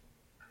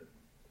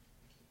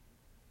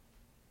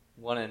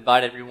I want to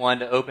invite everyone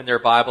to open their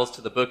Bibles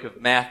to the book of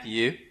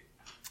Matthew.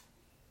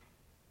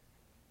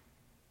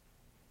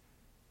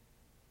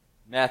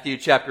 Matthew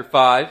chapter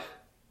 5.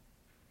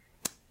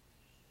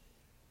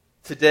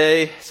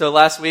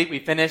 Last week we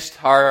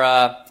finished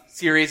our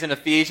series in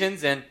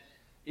Ephesians, and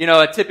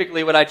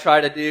typically what I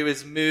try to do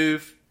is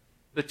move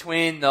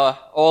between the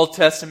Old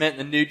Testament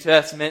and the New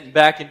Testament and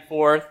back and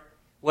forth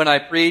when I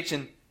preach.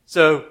 And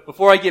so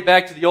before I get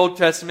back to the Old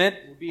Testament,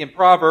 we'll be in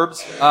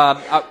Proverbs.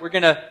 We're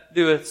going to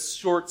do a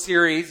short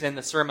series in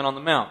the Sermon on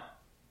the Mount.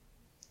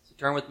 So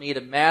turn with me to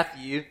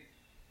Matthew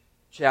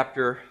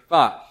chapter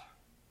 5.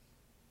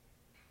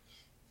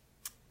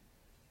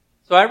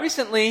 So I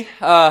recently,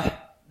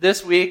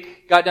 this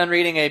week, got done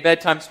reading a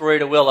bedtime story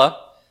to Willa.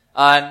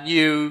 And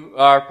you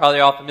are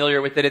probably all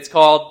familiar with it. It's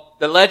called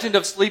The Legend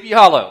of Sleepy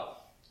Hollow.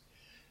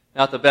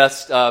 Not the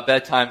best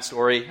bedtime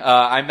story.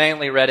 I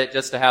mainly read it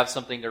just to have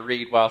something to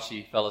read while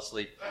she fell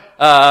asleep.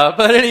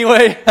 But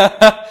anyway,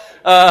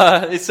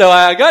 so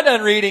I got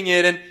done reading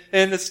it,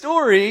 and the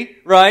story,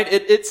 right,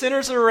 it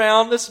centers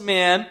around this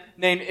man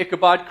named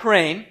Ichabod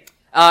Crane,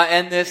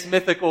 and this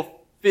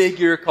mythical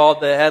figure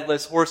called the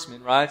Headless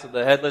Horseman, right? So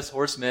the Headless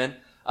Horseman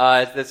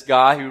is this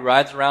guy who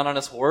rides around on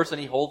his horse, and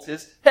he holds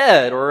his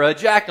head, or a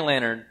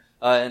jack-o'-lantern,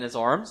 in his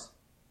arms.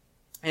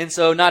 And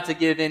so, not to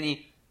give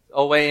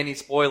away any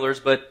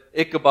spoilers, but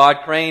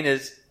Ichabod Crane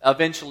is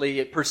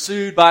eventually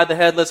pursued by the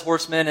Headless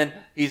Horseman, and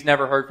he's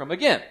never heard from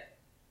again.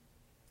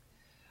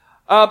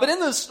 But in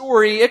the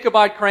story,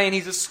 Ichabod Crane,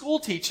 he's a school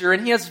teacher,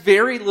 and he has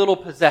very little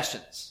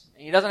possessions.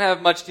 He doesn't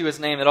have much to his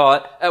name at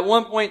all. At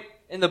one point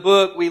in the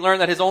book, we learn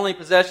that his only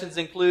possessions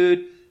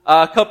include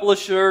a couple of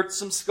shirts,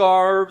 some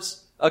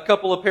scarves, a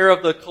couple of pair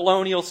of the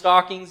colonial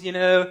stockings,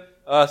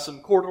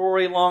 some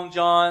corduroy long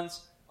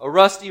johns, a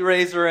rusty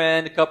razor,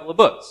 and a couple of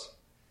books.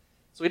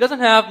 So he doesn't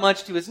have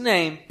much to his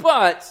name,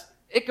 but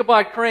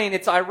Ichabod Crane,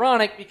 it's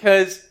ironic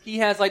because he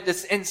has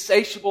this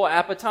insatiable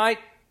appetite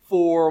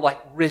for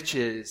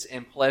riches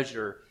and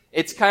pleasure.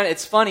 It's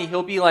funny,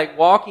 he'll be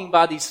walking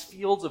by these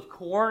fields of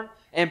corn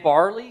and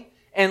barley,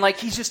 and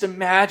he's just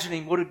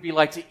imagining what it'd be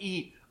like to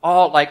eat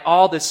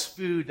all this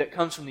food that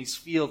comes from these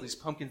fields, these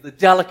pumpkins, the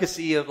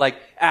delicacy of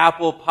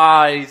apple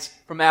pies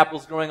from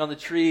apples growing on the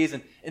trees,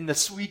 and the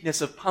sweetness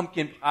of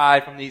pumpkin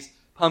pie from these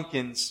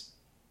pumpkins.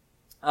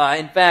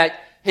 In fact,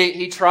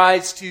 he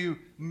tries to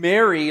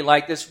marry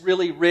this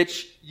really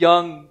rich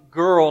young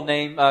girl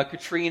named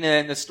Katrina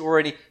in the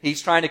story. And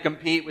he's trying to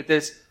compete with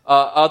this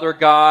other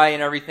guy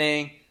and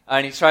everything.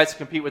 And he tries to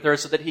compete with her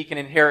so that he can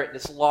inherit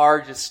this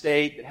large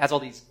estate that has all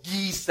these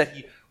geese that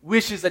he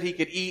wishes that he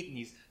could eat, and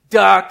these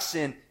ducks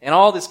and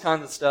all this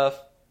kind of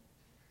stuff.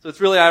 So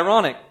it's really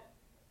ironic.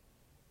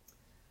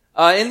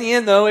 In the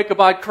end, though,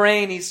 Ichabod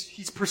Crane,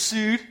 he's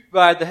pursued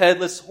by the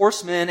Headless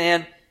Horseman,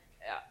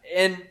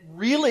 and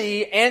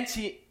really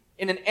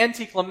in an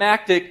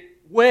anticlimactic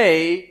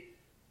way,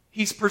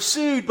 he's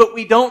pursued, but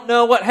we don't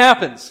know what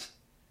happens.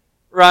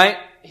 Right?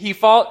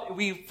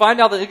 We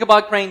find out that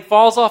Ichabod Crane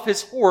falls off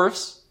his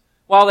horse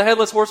while the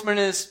Headless Horseman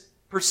is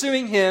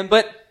pursuing him,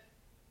 but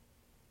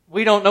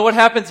we don't know what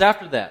happens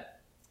after that.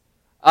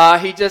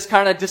 He just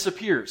kind of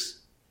disappears.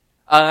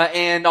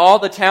 And all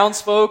the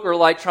townsfolk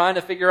are trying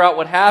to figure out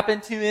what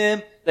happened to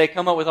him. They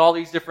come up with all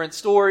these different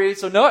stories,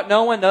 so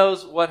no one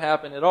knows what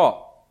happened at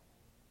all.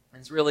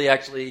 It's really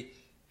actually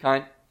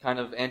kind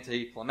of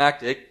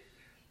anticlimactic.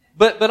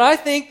 But I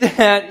think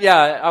that,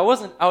 I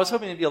was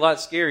hoping it'd be a lot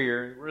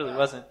scarier. It really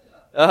wasn't.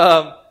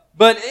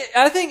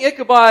 I think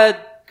Ichabod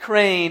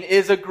Crane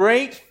is a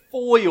great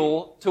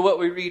foil to what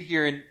we read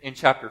here in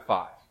chapter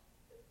 5.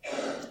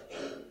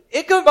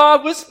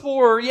 Ichabod was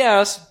poor,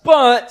 yes,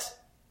 but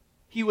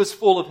he was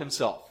full of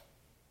himself.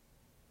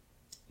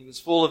 He was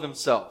full of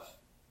himself.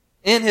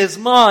 In his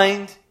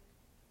mind,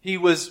 he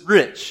was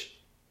rich.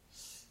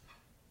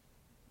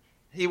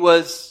 He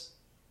was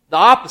the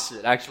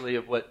opposite, actually,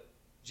 of what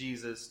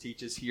Jesus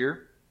teaches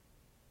here.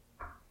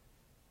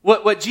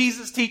 What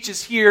Jesus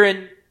teaches here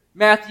in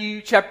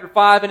Matthew chapter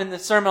 5 and in the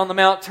Sermon on the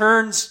Mount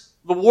turns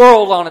the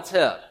world on its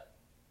head.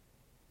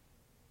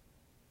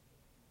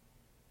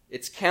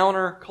 It's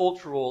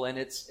countercultural and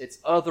it's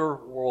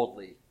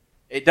otherworldly.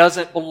 It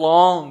doesn't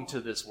belong to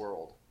this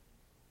world.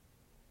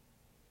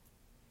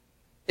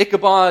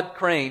 Ichabod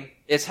Crane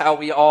is how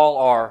we all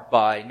are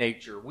by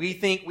nature. We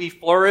think we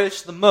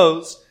flourish the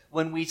most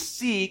when we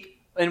seek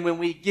and when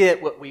we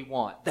get what we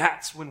want.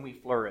 That's when we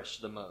flourish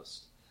the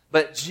most.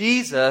 But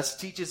Jesus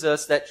teaches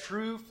us that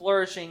true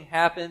flourishing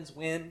happens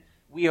when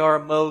we are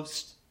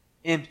most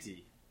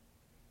empty.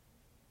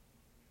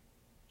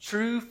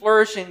 True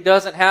flourishing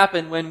doesn't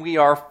happen when we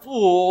are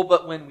full,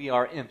 but when we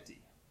are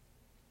empty.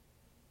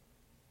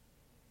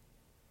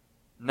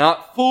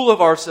 Not full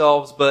of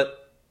ourselves,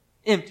 but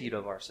emptied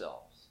of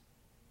ourselves.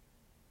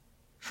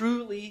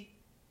 Truly,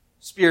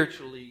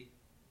 spiritually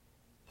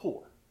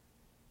poor.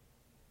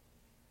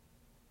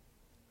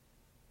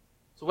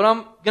 So what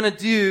I'm going to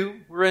do,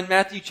 we're in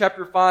Matthew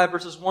chapter 5,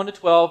 verses 1 to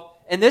 12,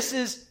 and this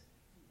is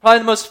probably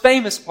the most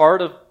famous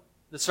part of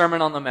the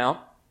Sermon on the Mount.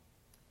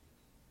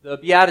 the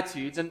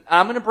Beatitudes, and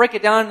I'm going to break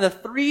it down into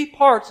 3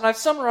 parts, and I've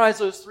summarized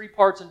those 3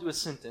 parts into a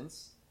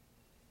sentence.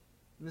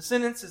 And the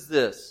sentence is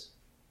this: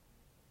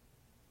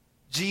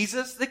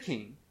 Jesus the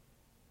King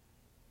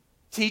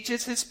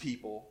teaches his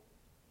people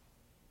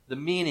the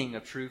meaning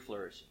of true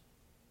flourishing.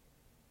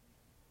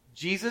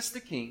 Jesus the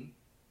King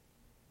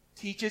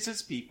teaches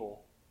his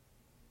people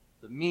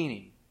the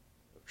meaning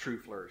of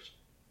true flourishing.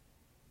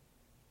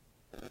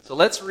 So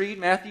let's read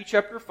Matthew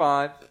chapter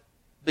 5,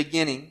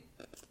 beginning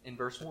in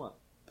verse 1.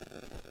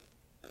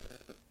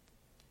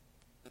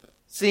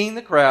 Seeing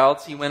the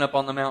crowds, he went up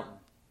on the mountain.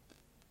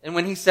 And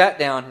when he sat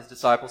down, his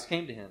disciples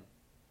came to him.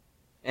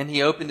 And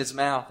he opened his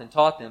mouth and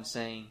taught them,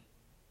 saying,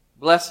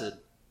 Blessed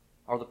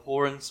are the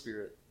poor in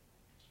spirit,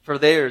 for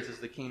theirs is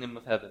the kingdom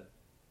of heaven.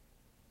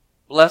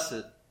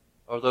 Blessed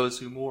are those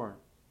who mourn,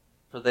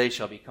 for they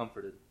shall be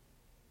comforted.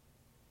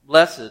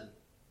 Blessed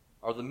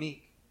are the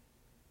meek,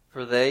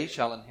 for they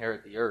shall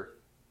inherit the earth.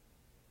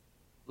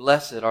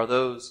 Blessed are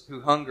those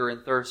who hunger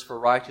and thirst for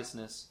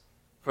righteousness,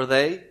 for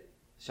they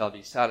shall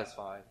be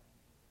satisfied.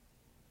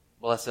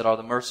 Blessed are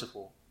the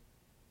merciful,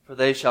 for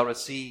they shall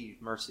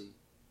receive mercy.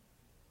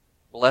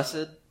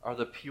 Blessed are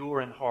the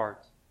pure in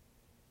heart,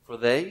 for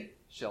they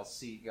shall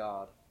see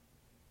God.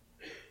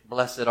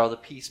 Blessed are the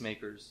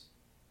peacemakers,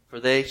 for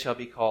they shall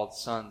be called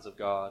sons of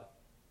God.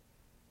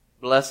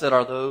 Blessed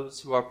are those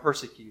who are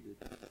persecuted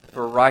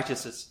for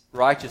righteousness'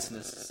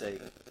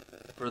 sake,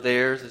 for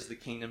theirs is the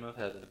kingdom of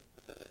heaven.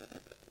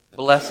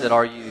 Blessed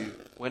are you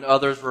when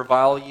others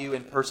revile you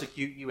and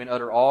persecute you and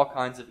utter all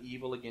kinds of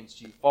evil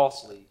against you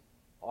falsely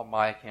on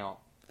my account.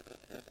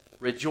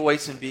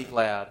 Rejoice and be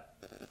glad,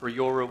 for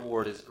your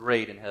reward is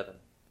great in heaven.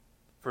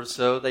 For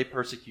so they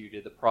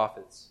persecuted the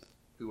prophets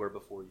who were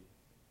before you.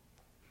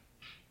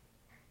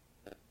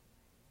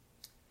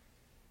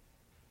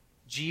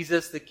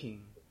 Jesus the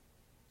King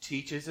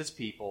teaches his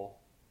people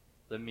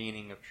the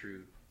meaning of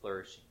true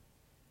flourishing.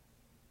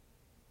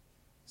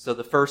 So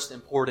the first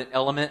important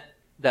element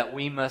that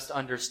we must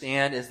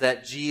understand is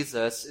that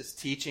Jesus is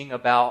teaching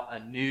about a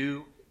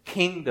new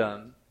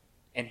kingdom,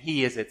 and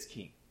he is its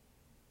king.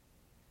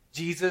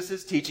 Jesus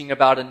is teaching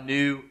about a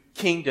new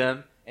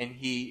kingdom, and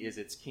he is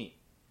its king.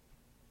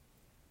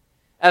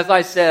 As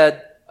I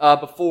said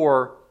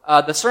before,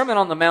 the Sermon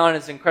on the Mount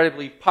is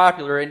incredibly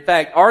popular. In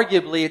fact,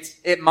 arguably,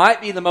 it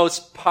might be the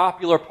most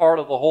popular part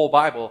of the whole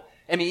Bible.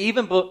 I mean,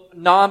 even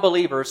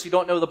non-believers who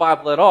don't know the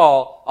Bible at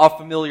all are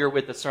familiar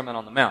with the Sermon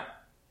on the Mount.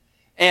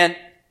 And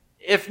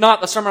if not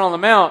the Sermon on the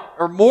Mount,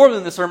 or more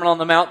than the Sermon on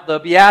the Mount, the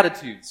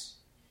Beatitudes.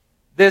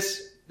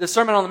 The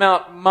Sermon on the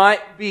Mount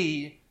might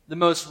be the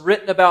most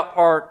written about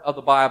part of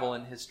the Bible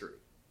in history.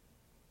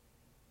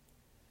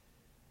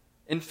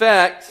 In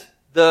fact,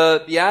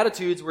 the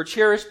Beatitudes were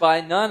cherished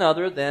by none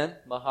other than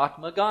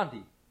Mahatma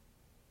Gandhi.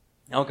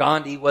 Now,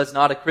 Gandhi was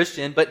not a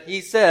Christian, but he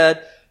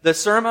said, the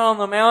Sermon on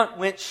the Mount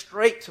went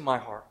straight to my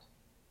heart.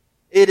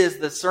 It is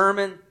the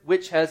sermon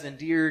which has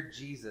endeared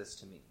Jesus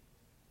to me.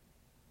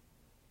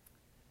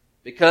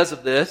 Because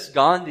of this,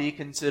 Gandhi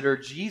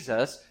considered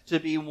Jesus to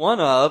be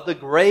one of the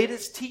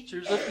greatest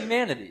teachers of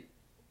humanity.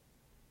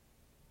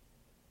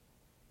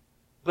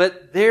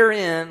 But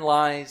therein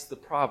lies the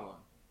problem.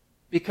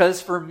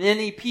 Because for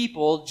many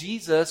people,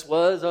 Jesus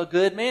was a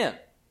good man.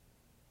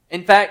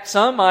 In fact,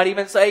 some might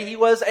even say he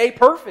was a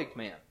perfect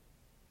man.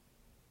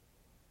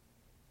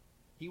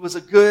 He was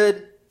a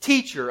good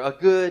teacher, a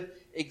good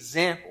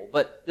example.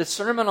 But the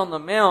Sermon on the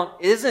Mount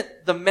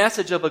isn't the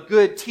message of a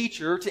good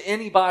teacher to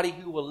anybody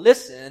who will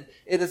listen.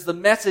 It is the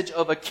message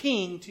of a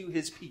king to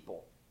his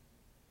people.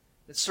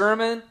 The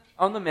Sermon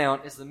on the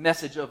Mount is the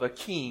message of a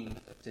king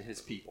to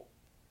his people.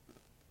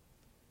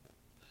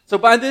 So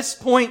by this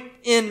point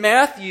in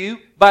Matthew,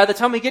 by the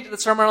time we get to the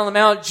Sermon on the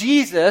Mount,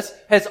 Jesus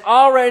has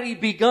already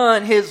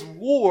begun his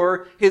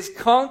war, his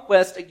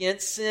conquest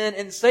against sin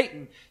and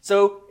Satan.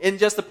 So in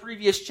just the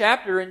previous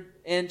chapter,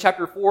 in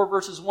chapter 4,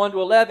 verses 1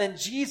 to 11,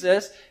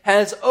 Jesus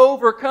has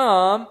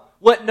overcome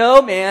what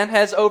no man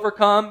has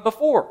overcome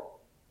before.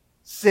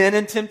 Sin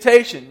and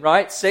temptation,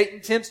 right?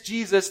 Satan tempts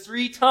Jesus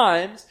 3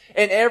 times,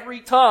 and every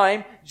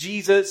time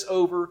Jesus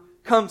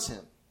overcomes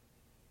him.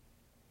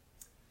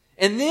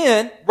 And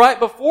then, right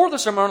before the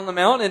Sermon on the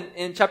Mount,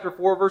 in chapter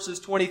 4,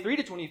 verses 23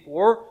 to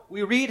 24,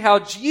 we read how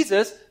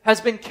Jesus has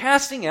been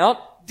casting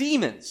out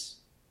demons.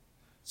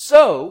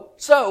 So,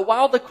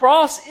 while the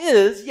cross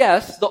is,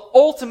 yes, the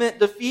ultimate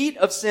defeat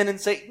of sin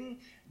and Satan,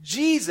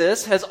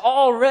 Jesus has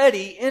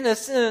already, in a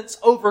sense,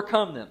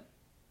 overcome them.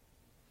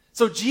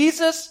 So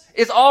Jesus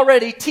is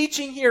already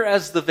teaching here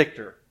as the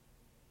victor.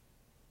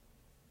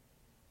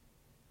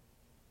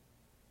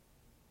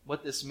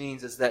 What this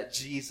means is that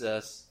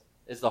Jesus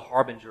is the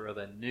harbinger of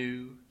a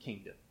new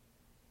kingdom.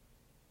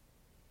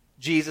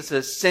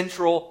 Jesus'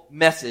 central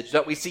message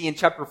that we see in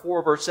chapter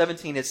 4, verse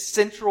 17, his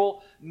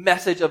central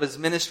message of his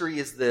ministry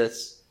is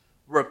this: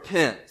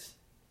 repent,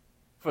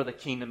 for the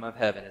kingdom of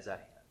heaven is at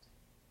hand.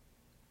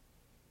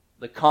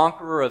 The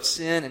conqueror of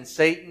sin and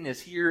Satan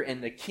is here,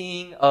 and the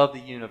king of the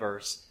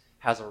universe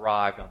has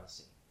arrived on the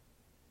scene.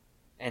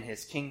 And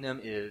his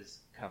kingdom is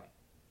coming.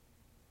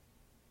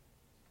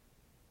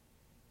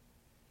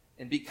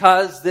 And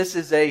because this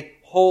is a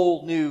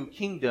whole new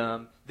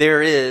kingdom,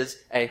 there is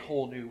a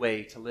whole new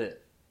way to live.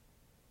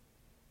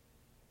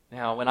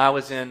 Now, when I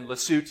was in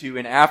Lesotho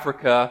in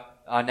Africa,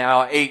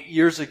 now 8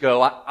 years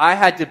ago, I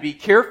had to be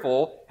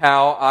careful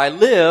how I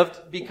lived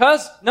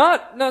because,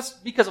 not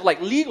because of like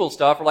legal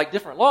stuff or like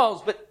different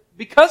laws, but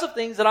because of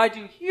things that I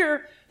do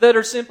here that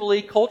are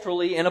simply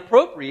culturally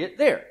inappropriate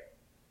there.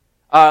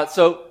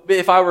 So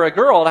if I were a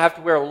girl, I'd have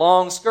to wear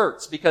long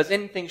skirts because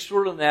anything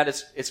shorter than that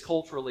is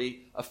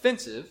culturally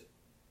offensive.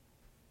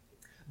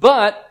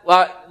 But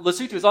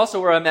Lesotho is also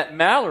where I met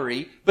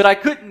Mallory, but I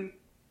couldn't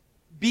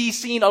be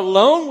seen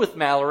alone with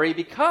Mallory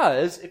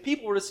because if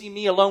people were to see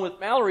me alone with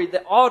Mallory,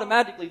 that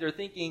automatically they're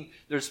thinking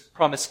there's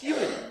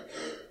promiscuity.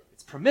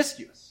 It's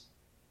promiscuous.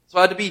 So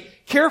I had to be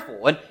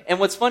careful. And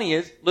what's funny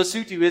is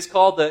Lesotho is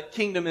called the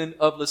Kingdom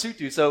of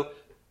Lesotho.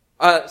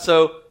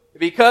 So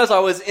because I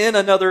was in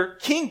another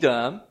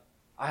kingdom,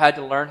 I had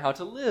to learn how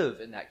to live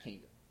in that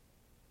kingdom.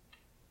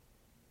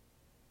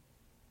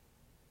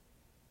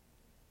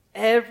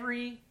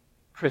 Every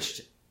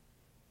Christian,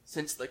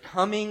 since the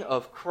coming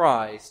of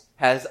Christ,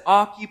 has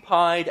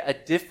occupied a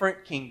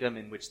different kingdom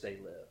in which they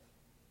live.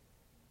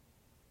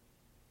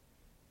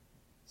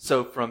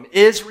 So from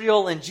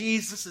Israel in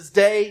Jesus'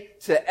 day,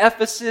 to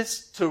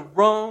Ephesus, to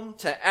Rome,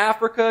 to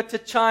Africa, to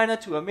China,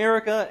 to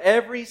America,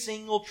 every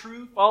single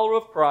true follower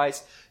of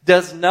Christ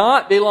does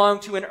not belong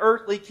to an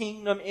earthly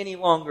kingdom any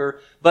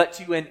longer, but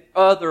to an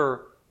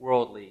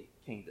otherworldly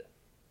kingdom.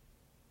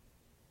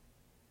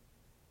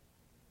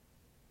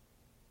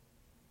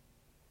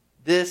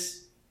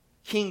 This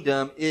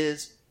kingdom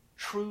is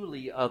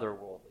truly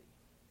otherworldly.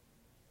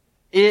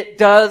 It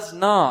does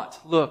not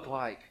look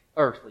like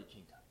earthly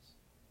kingdoms.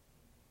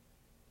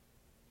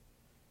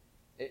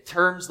 It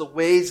turns the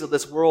ways of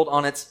this world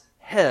on its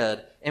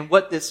head. And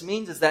what this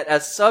means is that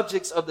as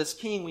subjects of this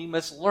king, we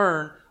must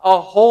learn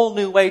a whole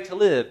new way to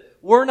live.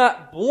 We're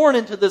not born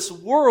into this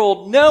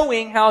world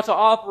knowing how to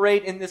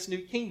operate in this new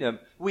kingdom.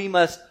 We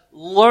must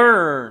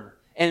learn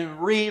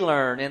and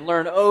relearn and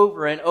learn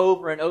over and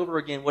over and over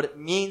again what it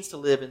means to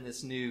live in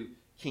this new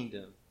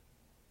kingdom.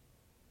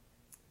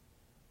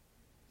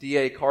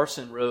 D.A.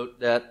 Carson wrote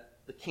that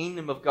the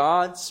kingdom of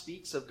God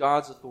speaks of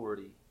God's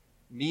authority,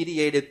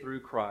 mediated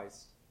through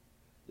Christ.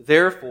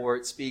 Therefore,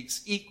 it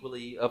speaks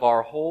equally of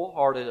our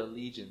wholehearted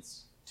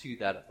allegiance to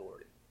that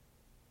authority.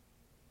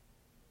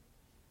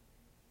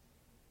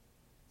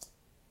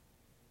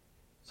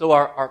 So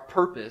our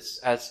purpose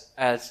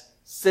as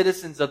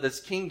citizens of this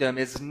kingdom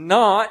is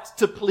not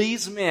to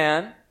please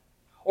man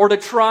or to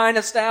try and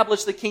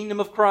establish the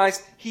kingdom of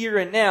Christ here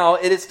and now.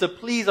 It is to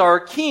please our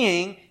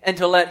King and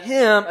to let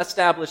Him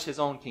establish His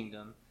own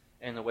kingdom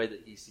in the way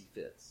that He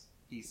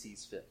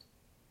sees fit.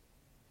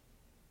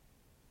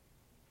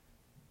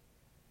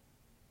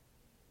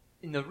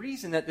 And the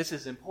reason that this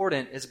is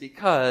important is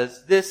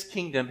because this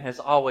kingdom has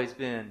always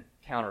been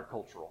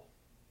countercultural.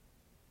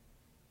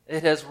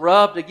 It has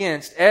rubbed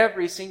against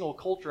every single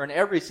culture and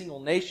every single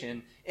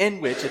nation in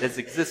which it has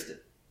existed.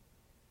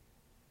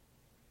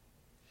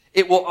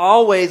 It will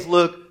always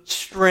look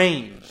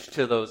strange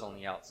to those on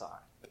the outside.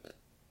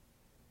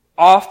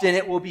 Often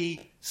it will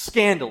be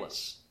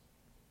scandalous.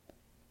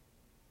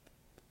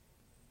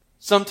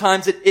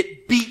 Sometimes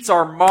it beats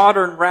our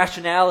modern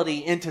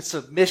rationality into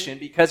submission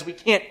because we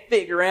can't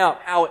figure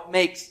out how it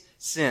makes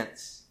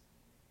sense.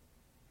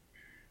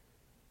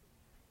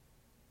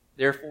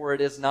 Therefore,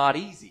 it is not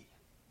easy.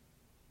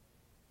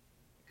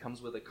 It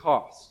comes with a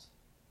cost.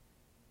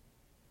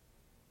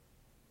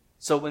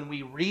 So when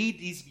we read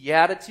these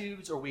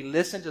Beatitudes or we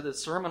listen to the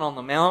Sermon on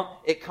the Mount,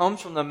 it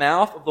comes from the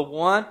mouth of the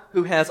one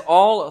who has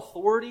all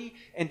authority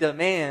and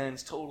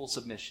demands total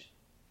submission.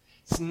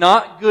 It's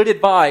not good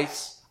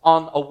advice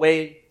on a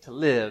way to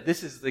live.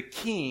 This is the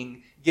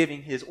king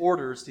giving his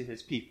orders to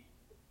his people.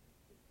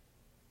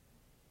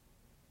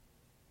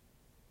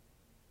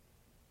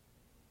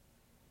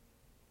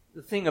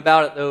 The thing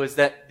about it, though, is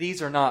that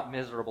these are not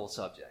miserable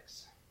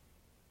subjects.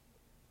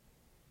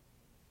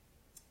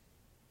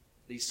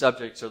 These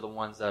subjects are the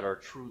ones that are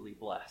truly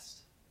blessed.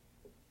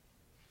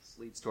 This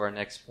leads to our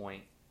next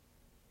point.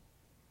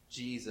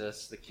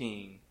 Jesus, the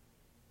king,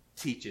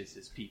 teaches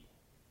his people.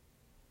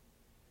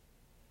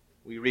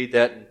 We read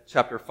that in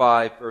chapter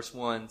 5, verse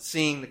 1.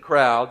 Seeing the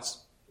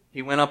crowds,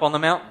 he went up on the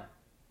mountain.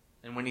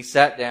 And when he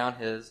sat down,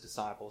 his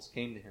disciples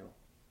came to him.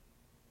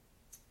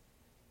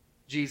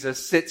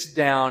 Jesus sits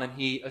down and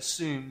he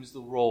assumes the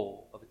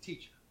role of a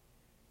teacher.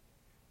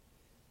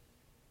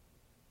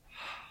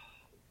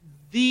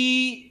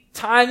 The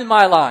time in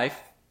my life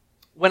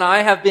when I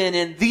have been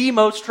in the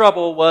most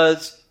trouble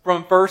was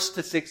from 1st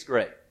to 6th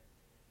grade.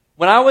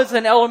 When I was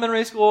in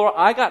elementary school,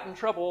 I got in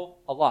trouble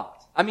a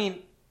lot. I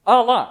mean, a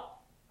lot.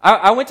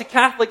 I went to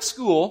Catholic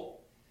school,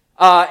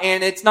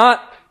 and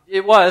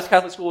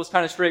Catholic school was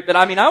kind of strict, but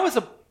I mean,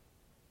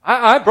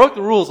 I broke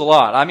the rules a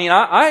lot. I mean,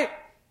 I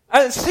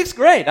 6th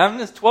grade, I'm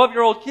this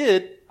 12-year-old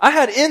kid, I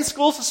had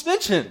in-school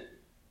suspension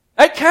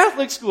at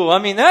Catholic school. I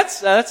mean,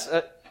 that's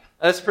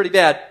That's pretty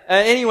bad.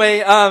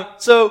 Anyway,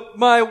 so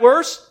my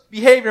worst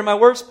behavior, my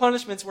worst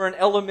punishments were in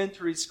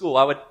elementary school.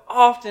 I would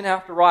often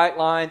have to write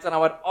lines, and I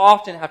would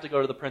often have to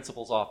go to the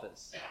principal's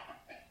office.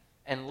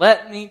 And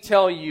let me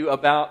tell you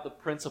about the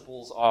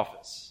principal's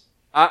office.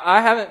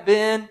 I haven't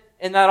been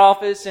in that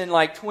office in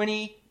like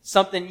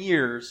 20-something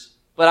years,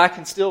 but I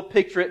can still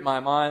picture it in my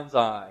mind's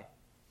eye.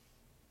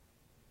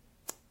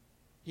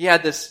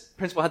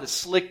 Principal had this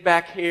slick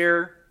back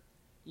hair.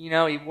 You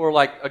know, he wore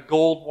like a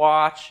gold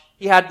watch.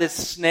 He had this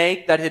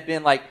snake that had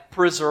been like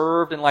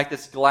preserved in like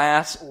this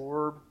glass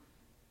orb.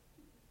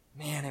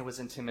 Man, it was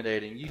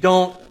intimidating. You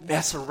don't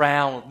mess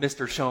around with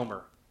Mr.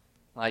 Schomer.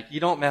 Like, you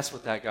don't mess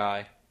with that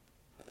guy.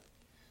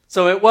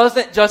 So it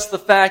wasn't just the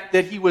fact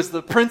that he was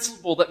the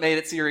principal that made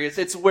it serious.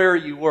 It's where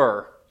you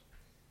were.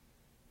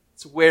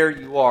 It's where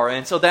you are.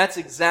 And so that's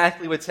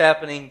exactly what's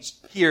happening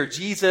here.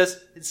 Jesus,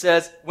 it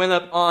says, went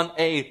up on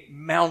a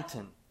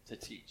mountain to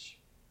teach.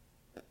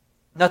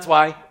 That's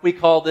why we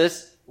call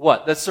this,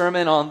 what? The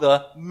Sermon on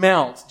the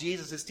Mount.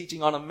 Jesus is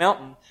teaching on a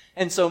mountain.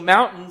 And so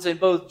mountains in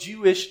both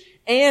Jewish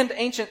and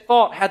ancient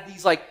thought had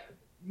these like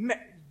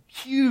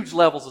huge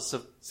levels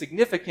of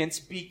significance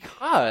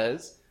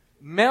because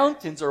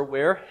mountains are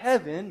where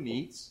heaven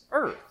meets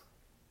earth.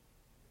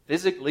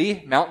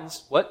 Physically,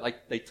 mountains,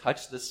 like they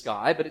touch the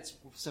sky, but it's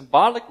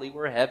symbolically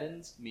where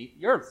heavens meet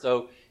the earth.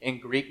 So in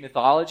Greek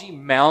mythology,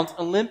 Mount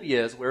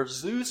Olympia is where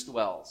Zeus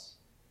dwells.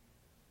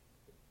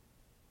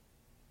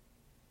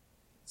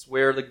 It's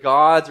where the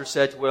gods are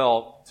said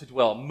to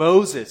dwell.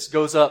 Moses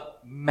goes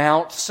up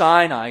Mount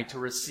Sinai to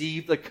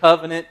receive the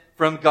covenant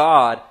from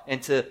God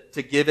and to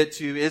give it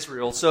to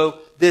Israel. So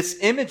this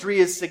imagery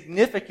is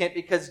significant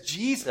because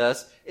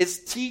Jesus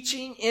is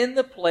teaching in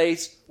the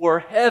place where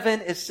heaven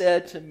is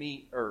said to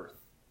meet earth.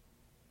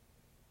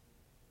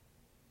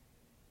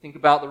 Think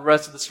about the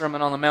rest of the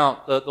Sermon on the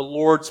Mount, the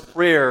Lord's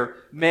Prayer.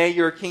 May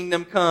your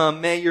kingdom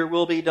come, may your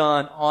will be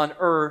done on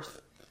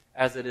earth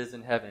as it is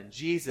in heaven.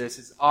 Jesus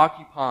is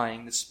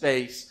occupying the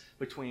space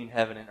between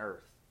heaven and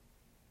earth.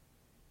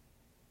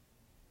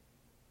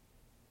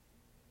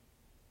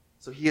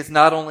 So he is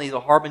not only the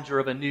harbinger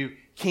of a new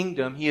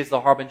kingdom, he is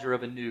the harbinger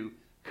of a new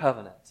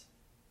covenant.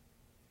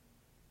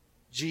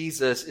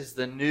 Jesus is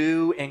the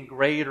new and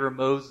greater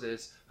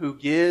Moses who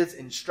gives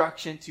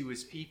instruction to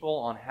his people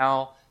on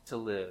how to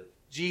live.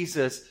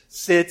 Jesus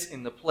sits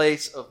in the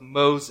place of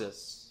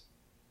Moses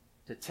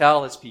to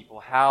tell his people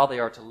how they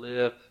are to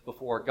live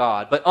before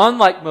God. But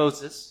unlike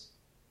Moses,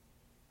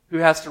 who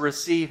has to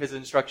receive his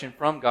instruction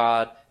from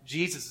God,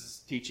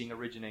 Jesus' teaching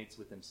originates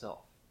with himself.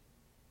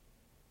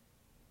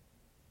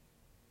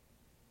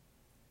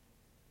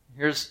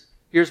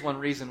 Here's one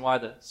reason why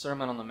the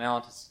Sermon on the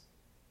Mount is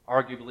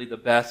arguably the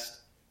best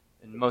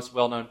and most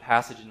well-known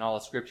passage in all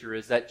of Scripture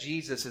is that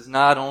Jesus is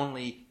not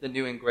only the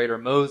new and greater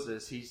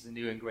Moses, he's the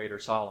new and greater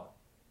Solomon.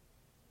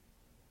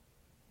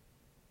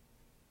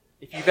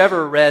 If you've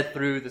ever read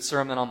through the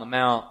Sermon on the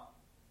Mount,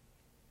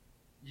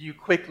 you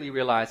quickly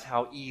realize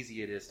how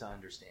easy it is to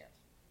understand.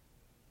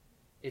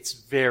 It's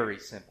very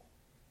simple.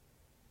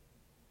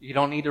 You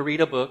don't need to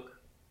read a book.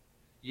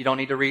 You don't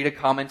need to read a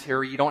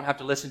commentary. You don't have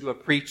to listen to a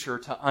preacher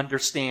to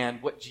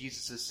understand what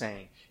Jesus is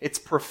saying. It's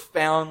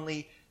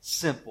profoundly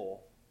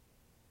simple.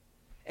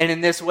 And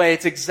in this way,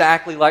 it's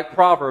exactly like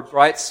Proverbs,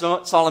 right?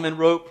 Solomon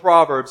wrote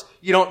Proverbs.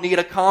 You don't need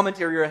a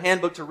commentary or a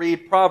handbook to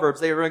read Proverbs.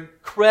 They are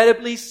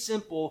incredibly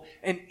simple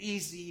and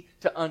easy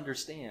to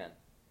understand.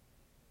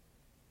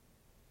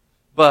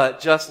 But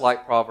just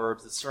like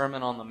Proverbs, the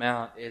Sermon on the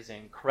Mount is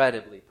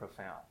incredibly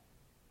profound.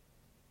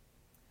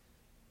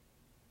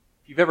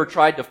 If you've ever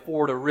tried to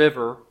ford a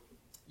river,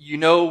 you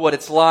know what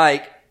it's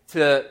like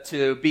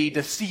to be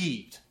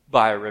deceived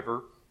by a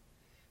river.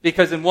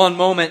 Because in one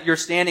moment, you're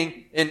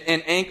standing in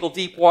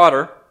ankle-deep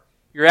water.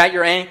 You're at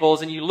your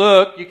ankles, and you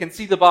look, you can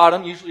see the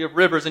bottom, usually of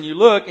rivers, and you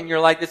look, and you're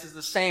like, this is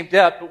the same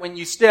depth. But when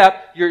you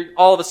step, you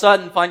all of a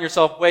sudden find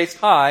yourself waist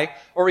high,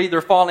 or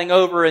either falling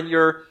over in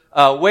your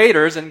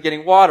waders and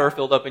getting water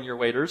filled up in your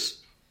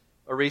waders.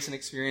 A recent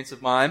experience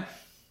of mine.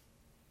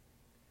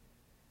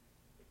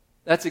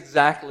 That's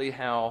exactly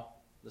how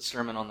the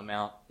Sermon on the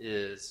Mount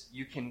is.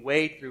 You can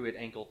wade through it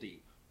ankle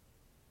deep.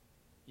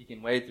 You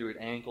can wade through it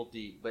ankle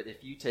deep. But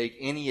if you take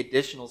any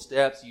additional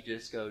steps, you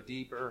just go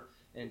deeper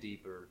and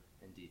deeper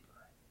and deeper.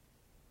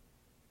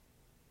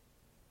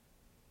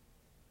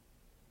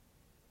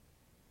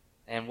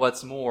 And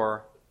what's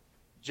more,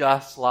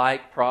 just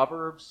like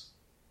Proverbs,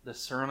 the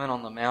Sermon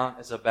on the Mount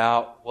is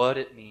about what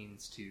it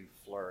means to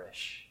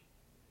flourish.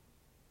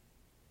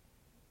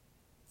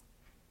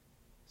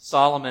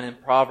 Solomon in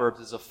Proverbs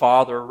is a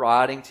father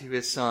writing to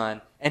his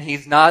son, and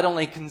he's not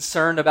only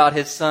concerned about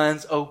his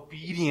son's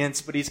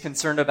obedience, but he's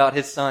concerned about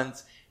his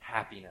son's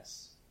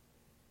happiness.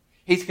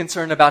 He's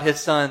concerned about his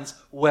son's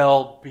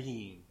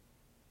well-being.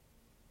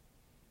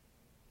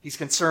 He's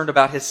concerned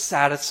about his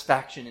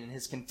satisfaction and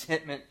his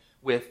contentment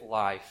with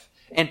life.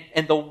 And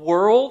the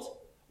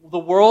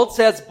world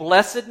says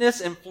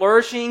blessedness and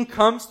flourishing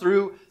comes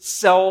through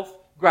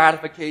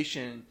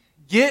self-gratification.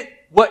 Get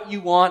what you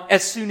want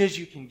as soon as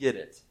you can get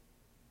it.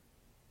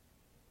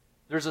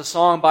 There's a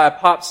song by a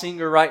pop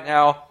singer right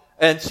now,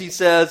 and she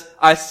says,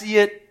 I see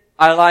it,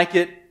 I like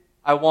it,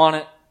 I want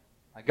it,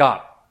 I got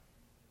it.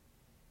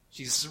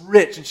 She's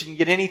rich and she can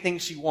get anything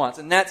she wants.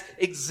 And that's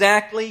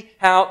exactly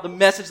how the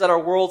message that our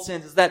world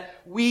sends is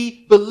that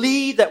we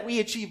believe that we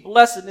achieve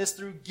blessedness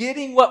through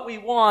getting what we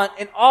want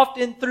and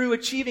often through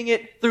achieving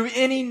it through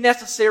any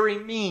necessary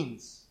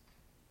means.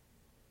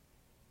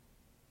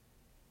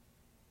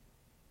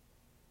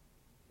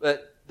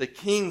 But the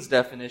King's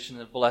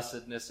definition of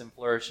blessedness and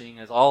flourishing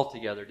is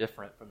altogether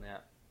different from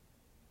that.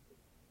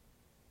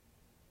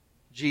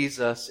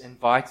 Jesus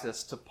invites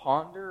us to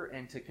ponder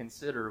and to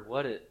consider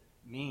what it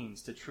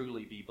means to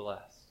truly be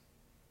blessed.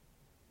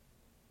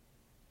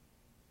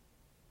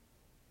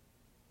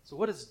 So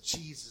what does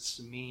Jesus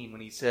mean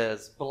when he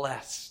says,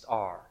 blessed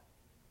are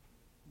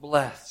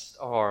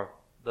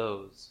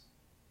those?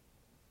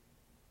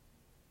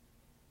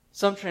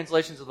 Some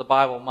translations of the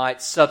Bible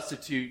might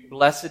substitute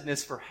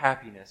blessedness for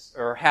happiness,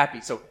 or happy.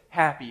 So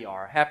happy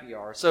are. I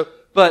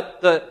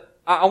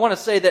want to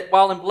say that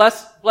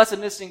while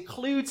blessedness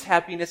includes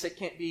happiness, it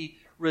can't be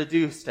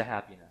reduced to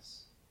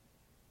happiness.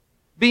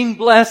 Being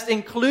blessed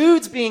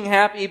includes being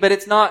happy, but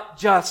it's not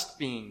just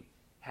being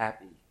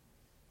happy.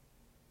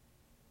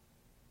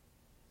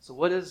 So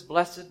what is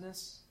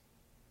blessedness?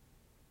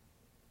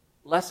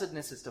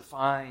 Blessedness is to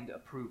find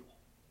approval.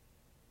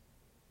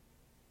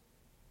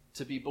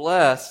 To be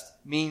blessed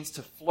means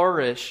to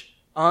flourish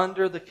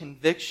under the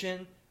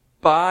conviction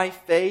by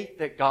faith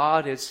that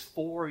God is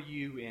for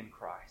you in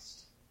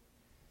Christ.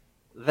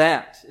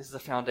 That is the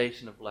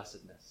foundation of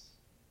blessedness.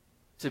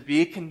 To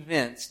be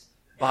convinced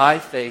by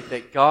faith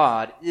that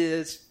God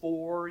is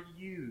for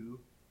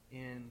you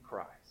in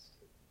Christ.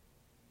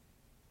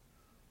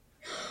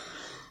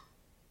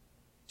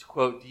 To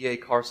quote D.A.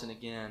 Carson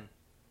again,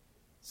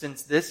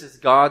 since this is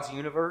God's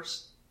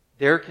universe,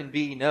 there can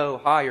be no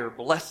higher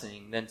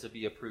blessing than to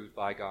be approved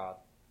by God.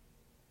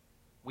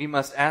 We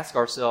must ask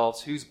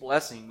ourselves whose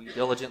blessing we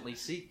diligently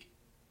seek.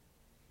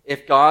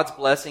 If God's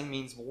blessing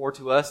means more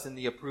to us than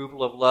the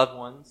approval of loved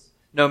ones,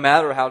 no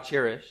matter how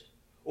cherished,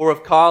 or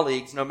of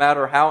colleagues, no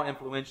matter how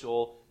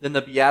influential, then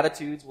the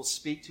Beatitudes will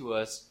speak to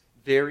us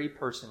very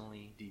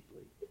personally,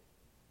 deeply.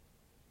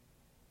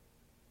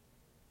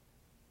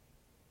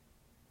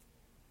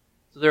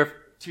 So there are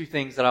two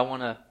things that I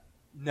want to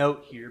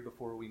note here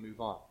before we move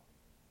on.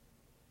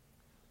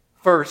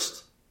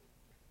 First,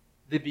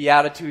 the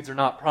Beatitudes are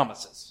not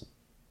promises.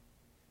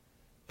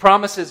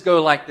 Promises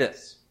go like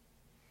this.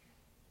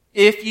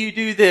 If you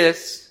do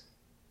this,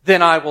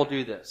 then I will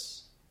do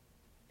this.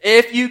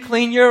 If you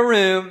clean your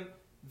room,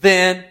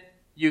 then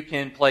you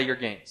can play your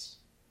games.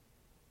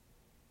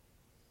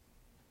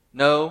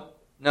 No,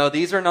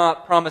 these are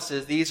not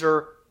promises. These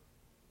are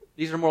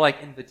more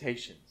like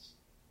invitations.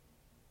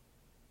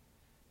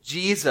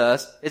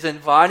 Jesus is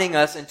inviting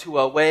us into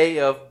a way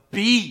of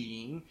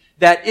being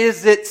that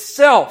is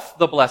itself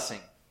the blessing.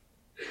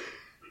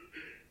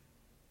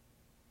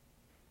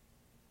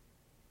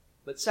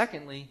 But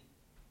secondly,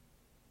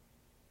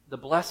 the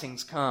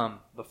blessings come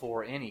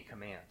before any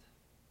command.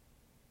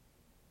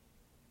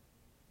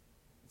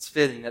 It's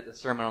fitting that the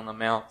Sermon on the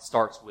Mount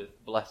starts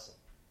with blessing.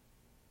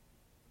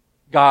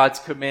 God's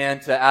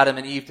command to Adam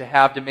and Eve to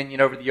have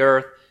dominion over the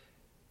earth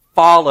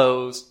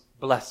follows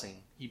blessing.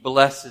 He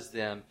blesses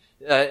them.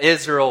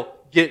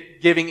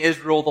 Giving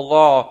Israel the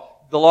law.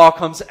 The law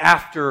comes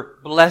after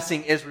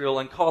blessing Israel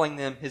and calling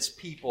them His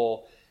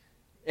people.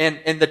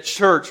 And the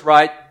church,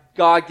 right?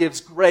 God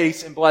gives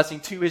grace and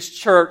blessing to His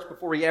church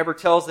before He ever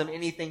tells them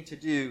anything to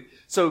do.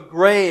 So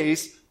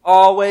grace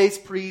always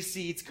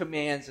precedes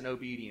commands and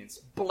obedience.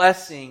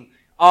 Blessing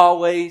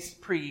always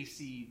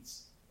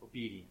precedes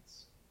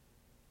obedience.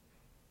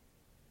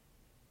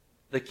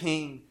 The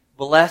King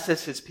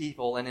blesses His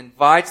people and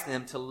invites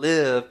them to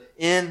live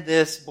in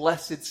this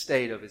blessed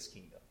state of His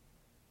kingdom.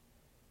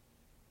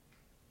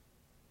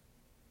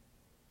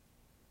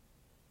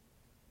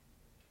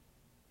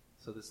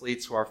 So this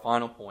leads to our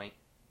final point.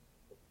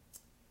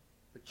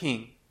 The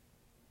King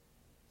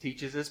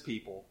teaches His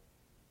people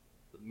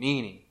the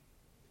meaning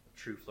of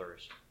true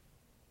flourishing.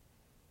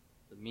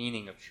 The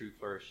meaning of true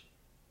flourishing.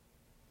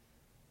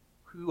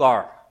 Who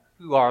are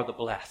the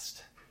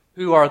blessed?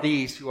 Who are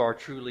these who are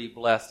truly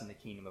blessed in the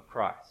kingdom of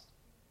Christ?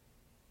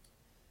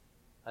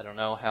 I don't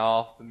know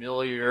how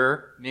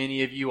familiar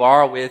many of you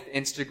are with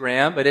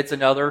Instagram, but it's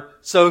another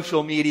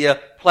social media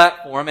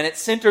platform, and it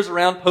centers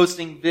around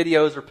posting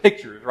videos or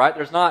pictures, right?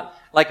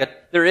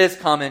 There is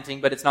commenting,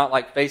 but it's not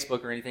like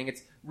Facebook or anything.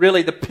 It's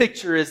really the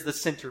picture is the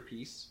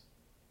centerpiece.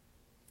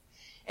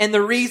 And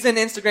the reason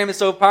Instagram is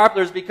so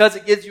popular is because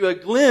it gives you a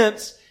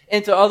glimpse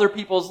into other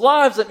people's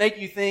lives that make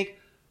you think,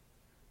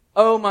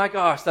 oh my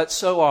gosh, that's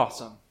so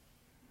awesome.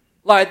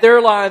 Like,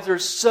 their lives are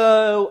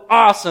so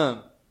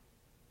awesome.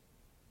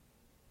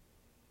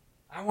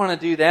 I want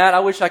to do that. I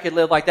wish I could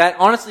live like that.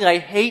 Honestly, I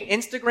hate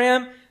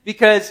Instagram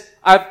because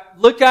I've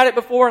looked at it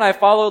before and I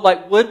followed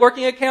like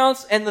woodworking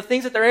accounts, and the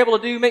things that they're able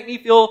to do make me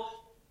feel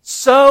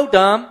so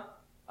dumb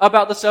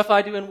about the stuff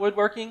I do in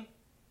woodworking.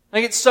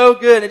 Like, it's so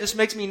good, it just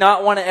makes me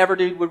not want to ever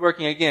do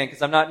woodworking again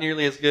because I'm not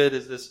nearly as good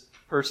as this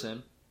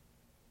person.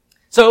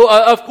 So,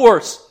 of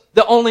course,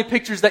 the only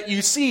pictures that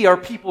you see are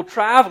people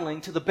traveling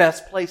to the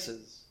best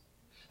places.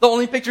 The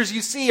only pictures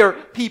you see are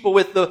people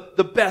with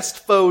the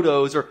best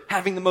photos or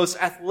having the most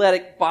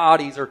athletic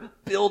bodies or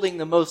building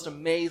the most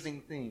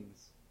amazing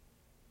things.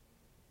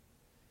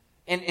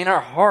 And in our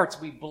hearts,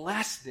 we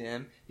bless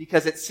them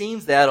because it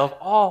seems that of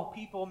all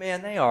people,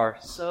 man, they are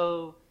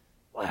so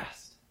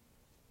blessed.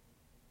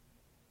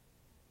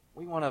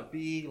 We want to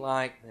be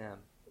like them.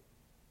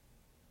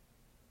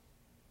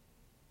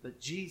 But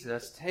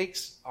Jesus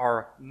takes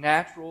our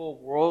natural,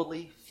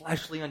 worldly,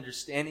 fleshly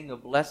understanding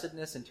of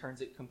blessedness and turns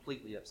it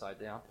completely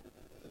upside down.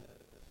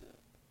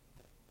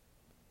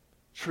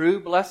 True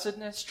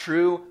blessedness,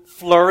 true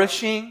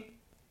flourishing,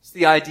 it's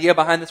the idea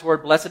behind this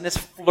word blessedness,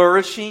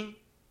 flourishing,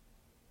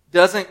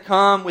 doesn't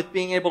come with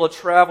being able to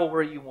travel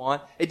where you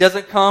want. It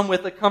doesn't come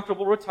with a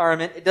comfortable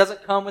retirement. It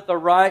doesn't come with the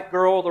right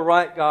girl, the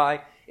right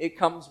guy. It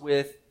comes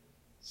with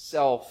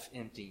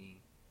self-emptying.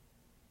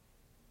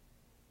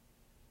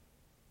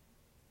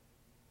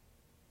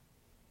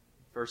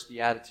 First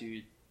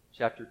Beatitude,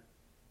 chapter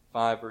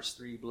 5, verse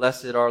 3,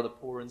 Blessed are the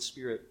poor in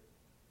spirit,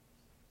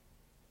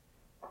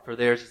 for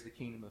theirs is the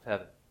kingdom of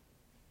heaven.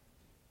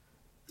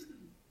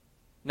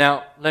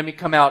 Now, let me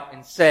come out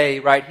and say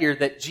right here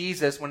that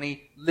Jesus, when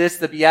he lists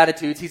the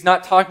Beatitudes, he's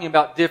not talking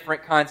about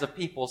different kinds of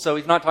people. So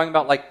he's not talking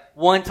about like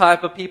one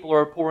type of people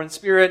are poor in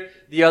spirit,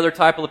 the other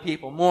type of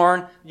people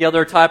mourn, the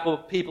other type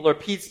of people are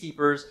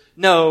peacekeepers.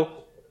 No,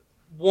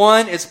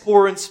 one is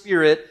poor in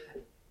spirit,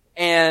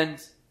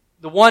 and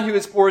the one who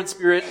is poor in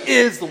spirit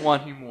is the one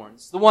who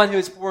mourns. The one who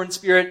is poor in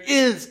spirit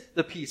is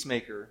the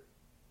peacemaker.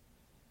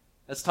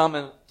 As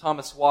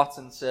Thomas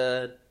Watson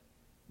said,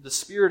 the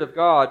Spirit of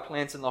God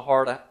plants in the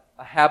heart a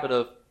habit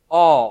of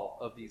all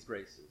of these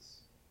graces.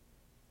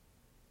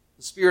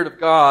 The Spirit of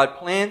God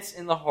plants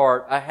in the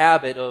heart a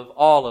habit of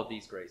all of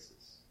these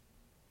graces.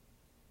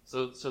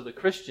 So the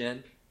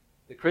Christian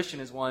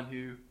is one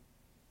who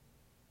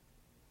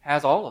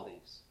has all of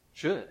these,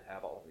 should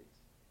have all of these.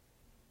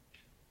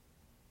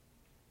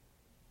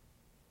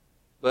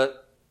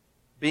 But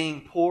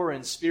being poor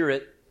in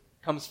spirit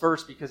comes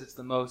first because it's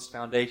the most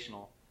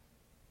foundational.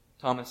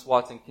 Thomas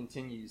Watson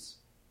continues,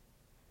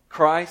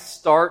 Christ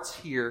starts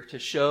here to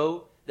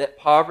show that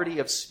poverty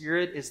of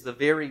spirit is the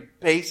very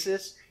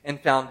basis and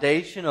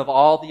foundation of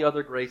all the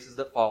other graces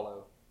that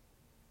follow.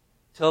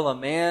 Till a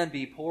man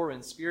be poor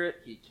in spirit,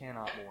 he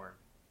cannot mourn.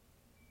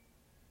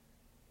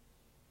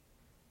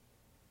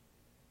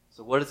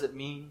 So what does it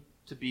mean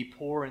to be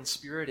poor in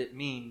spirit? It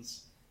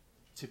means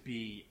to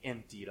be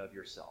emptied of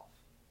yourself.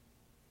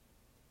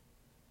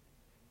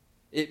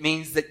 It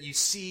means that you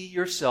see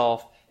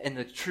yourself in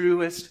the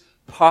truest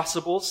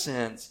possible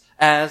sense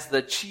as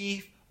the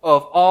chief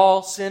of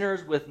all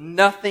sinners with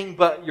nothing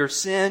but your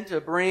sin to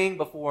bring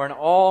before an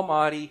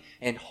almighty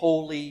and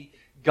holy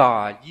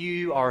God.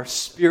 You are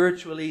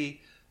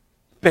spiritually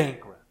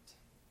bankrupt.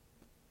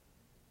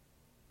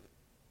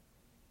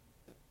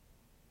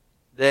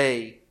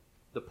 They,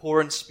 the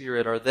poor in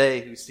spirit, are they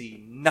who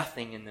see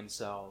nothing in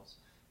themselves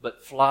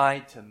but fly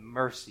to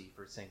mercy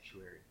for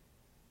sanctuary.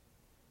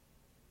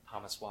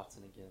 Thomas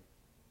Watson again.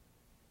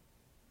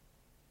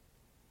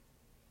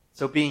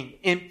 So being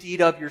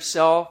emptied of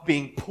yourself,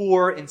 being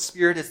poor in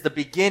spirit is the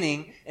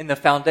beginning and the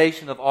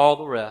foundation of all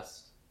the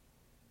rest.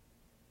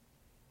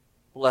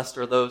 Blessed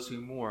are those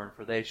who mourn,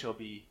 for they shall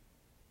be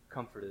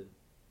comforted.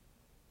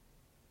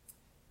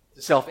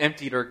 The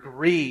self-emptied are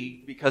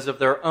grieved because of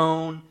their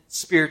own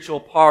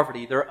spiritual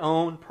poverty, their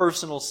own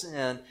personal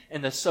sin,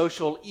 and the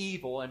social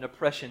evil and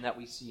oppression that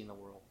we see in the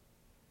world.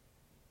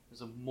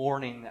 There's a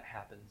mourning that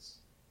happens.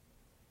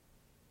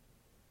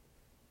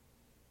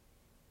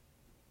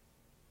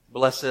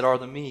 Blessed are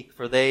the meek,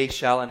 for they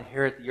shall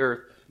inherit the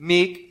earth.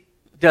 Meek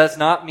does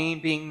not mean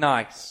being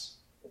nice.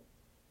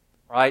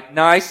 Right?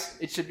 Nice,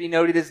 it should be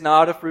noted, is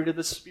not a fruit of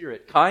the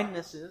Spirit.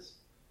 Kindness is.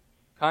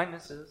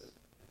 Kindness is.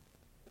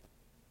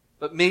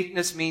 But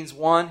meekness means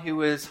one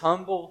who is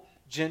humble,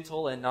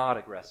 gentle, and not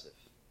aggressive.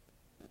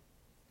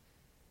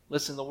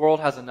 Listen, the world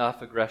has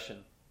enough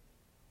aggression.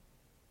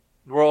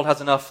 The world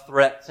has enough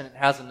threats and it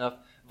has enough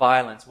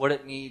violence. What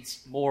it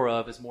needs more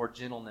of is more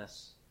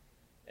gentleness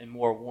and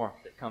more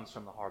warmth that comes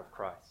from the heart of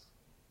Christ.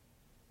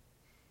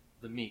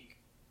 The meek.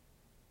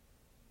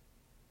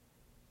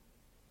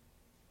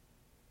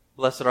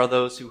 Blessed are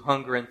those who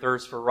hunger and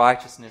thirst for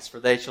righteousness,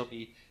 for they shall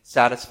be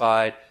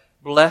satisfied.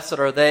 Blessed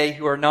are they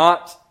who are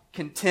not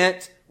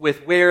content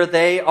with where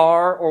they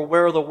are or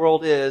where the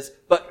world is,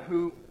 but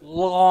who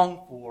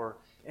long for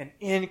an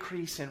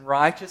increase in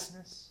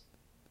righteousness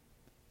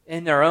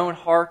in their own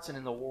hearts and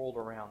in the world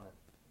around them.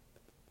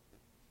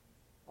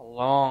 A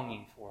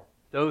longing for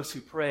those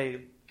who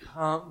pray,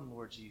 come,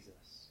 Lord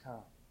Jesus,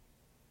 come.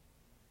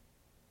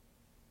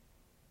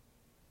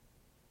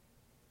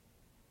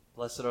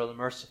 Blessed are the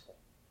merciful,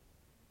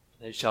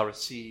 they shall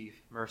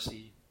receive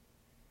mercy.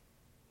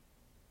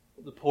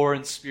 The poor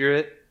in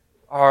spirit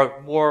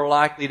are more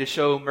likely to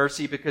show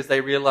mercy because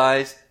they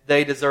realize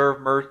they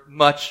deserve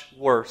much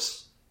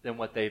worse than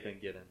what they've been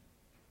given.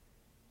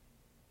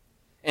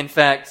 In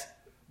fact,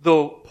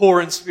 the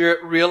poor in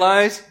spirit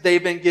realize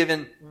they've been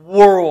given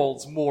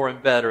worlds more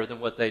and better than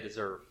what they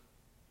deserve.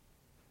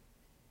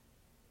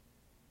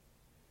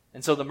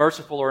 And so the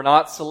merciful are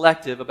not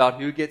selective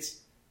about who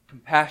gets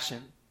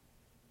compassion,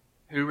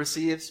 who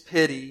receives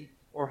pity,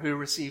 or who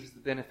receives the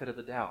benefit of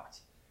the doubt.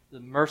 The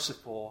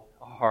merciful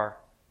are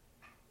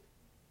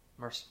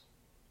merciful.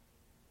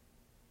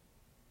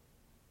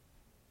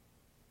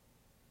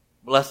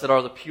 Blessed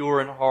are the pure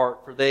in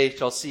heart, for they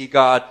shall see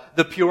God.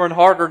 The pure in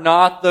heart are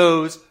not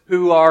those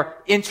who are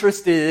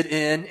interested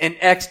in an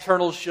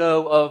external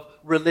show of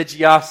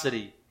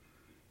religiosity.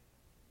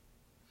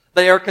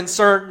 They are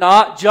concerned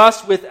not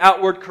just with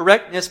outward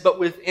correctness, but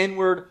with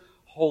inward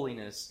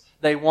holiness.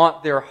 They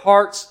want their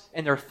hearts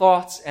and their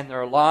thoughts and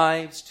their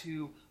lives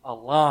to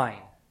align.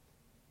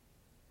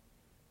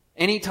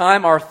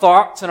 Anytime our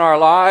thoughts and our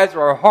lives,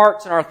 or our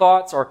hearts and our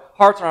thoughts, or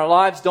hearts and our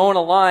lives don't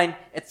align,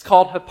 it's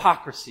called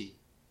hypocrisy.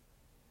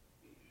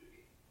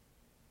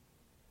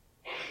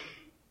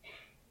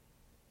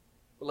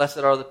 Blessed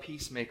are the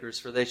peacemakers,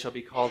 for they shall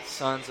be called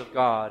sons of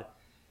God.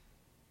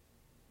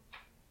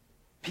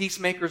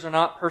 Peacemakers are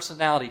not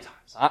personality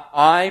types.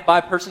 I,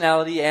 by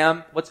personality,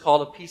 am what's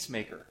called a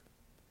peacemaker.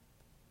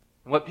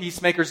 And what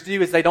peacemakers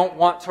do is they don't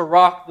want to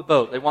rock the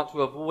boat. They want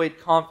to avoid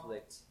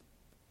conflict.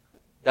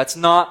 That's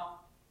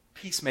not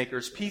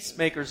peacemakers.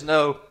 Peacemakers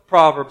know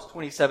Proverbs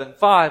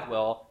 27:5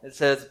 well. It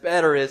says,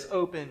 better is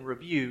open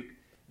rebuke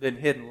than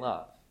hidden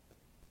love.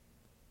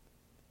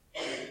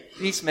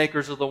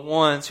 Peacemakers are the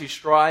ones who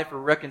strive for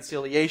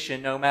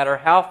reconciliation no matter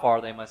how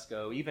far they must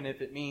go, even if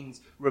it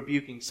means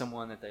rebuking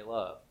someone that they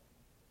love.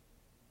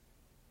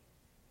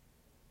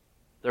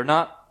 They're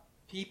not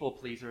people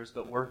pleasers,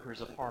 but workers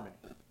of harmony.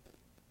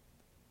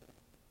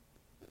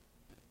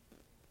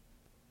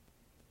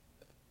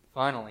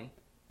 Finally,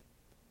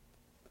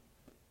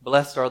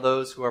 blessed are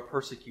those who are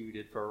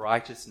persecuted for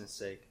righteousness'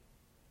 sake,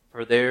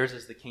 for theirs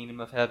is the kingdom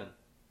of heaven.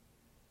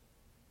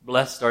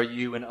 Blessed are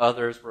you when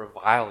others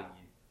revile you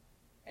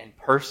and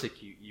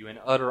persecute you and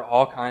utter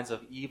all kinds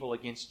of evil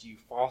against you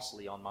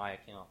falsely on my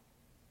account.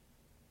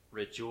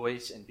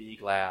 Rejoice and be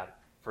glad,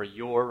 for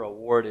your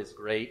reward is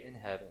great in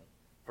heaven,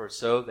 for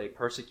so they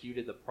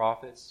persecuted the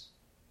prophets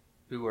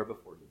who were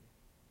before you.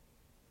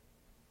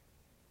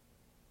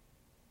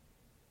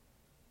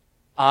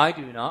 I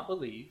do not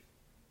believe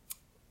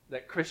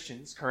that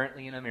Christians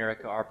currently in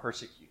America are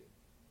persecuted,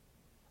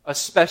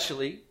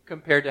 especially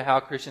compared to how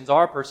Christians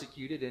are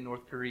persecuted in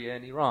North Korea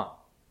and Iran.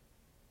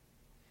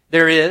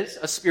 There is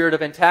a spirit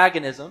of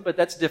antagonism, but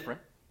that's different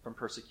from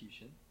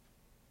persecution.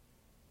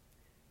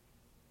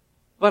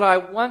 But I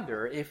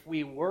wonder, if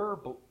we were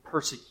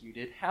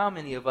persecuted, how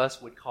many of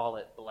us would call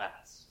it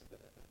blessed?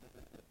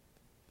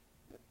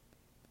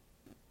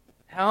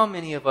 How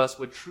many of us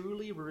would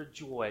truly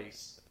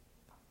rejoice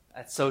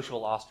at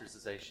social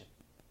ostracization?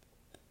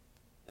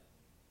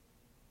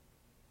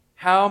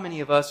 How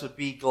many of us would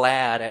be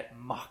glad at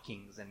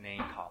mockings and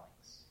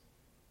name-callings?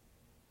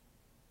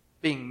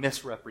 Being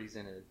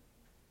misrepresented?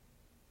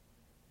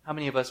 How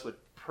many of us would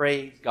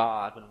praise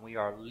God when we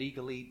are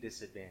legally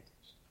disadvantaged?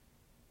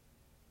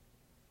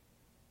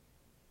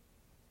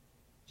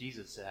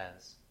 Jesus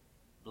says,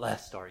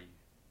 blessed are you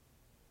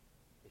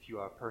if you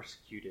are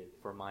persecuted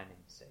for my name's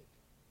sake.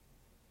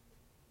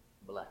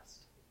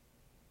 Blessed.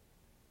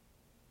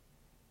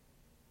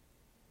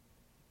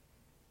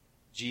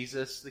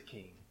 Jesus the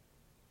King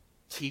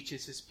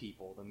teaches his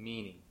people the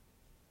meaning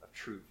of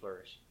true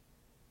flourishing.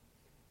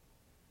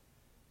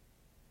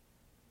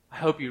 I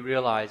hope you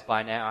realize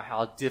by now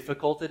how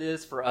difficult it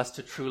is for us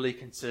to truly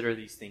consider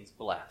these things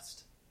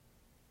blessed.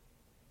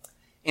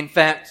 In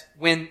fact,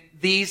 when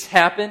these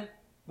happen,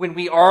 when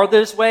we are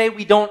this way,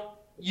 we don't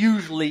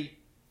usually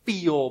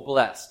feel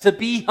blessed. To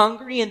be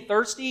hungry and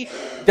thirsty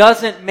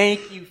doesn't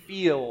make you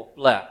feel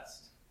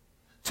blessed.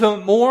 To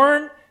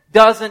mourn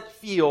doesn't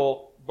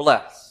feel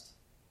blessed.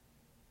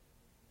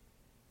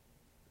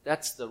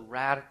 That's the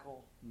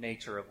radical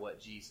nature of what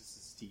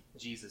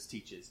Jesus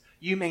teaches.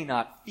 You may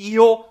not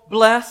feel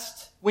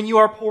blessed when you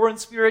are poor in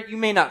spirit. You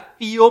may not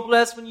feel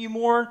blessed when you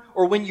mourn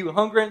or when you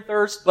hunger and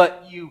thirst,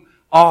 but you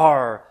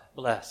are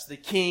blessed. The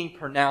King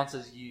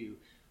pronounces you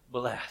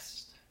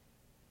blessed.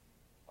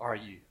 Are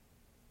you?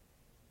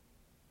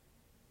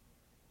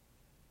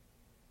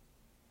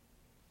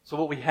 So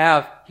what we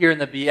have here in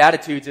the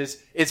Beatitudes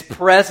is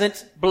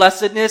present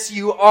blessedness.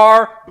 You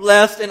are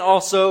blessed, and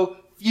also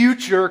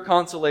future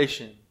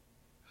consolation.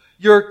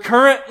 You're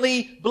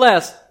currently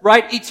blessed,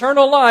 right?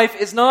 Eternal life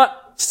is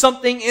not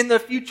something in the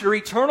future.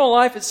 Eternal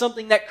life is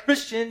something that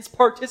Christians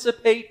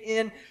participate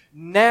in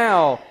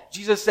now.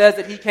 Jesus says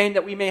that he came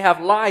that we may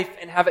have life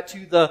and have it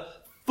to the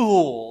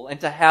full,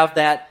 and to have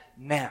that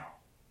now.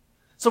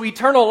 So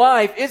eternal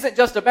life isn't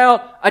just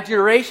about a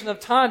duration of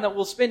time that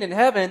we'll spend in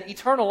heaven.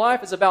 Eternal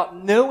life is about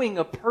knowing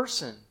a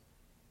person.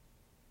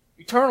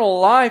 Eternal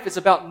life is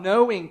about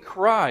knowing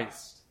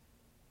Christ.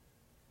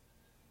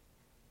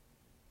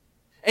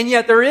 And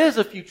yet there is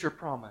a future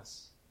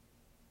promise.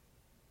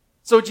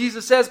 So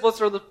Jesus says,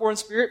 blessed are the poor in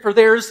spirit, for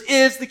theirs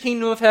is the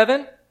kingdom of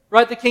heaven.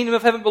 Right? The kingdom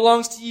of heaven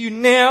belongs to you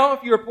now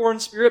if you are poor in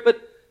spirit.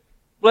 But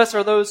Blessed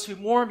are those who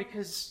mourn,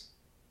 because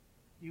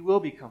you will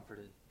be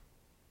comforted.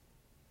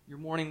 Your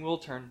mourning will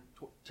turn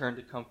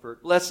to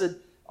comfort. Blessed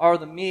are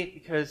the meek,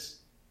 because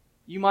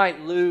you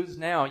might lose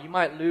now. You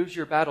might lose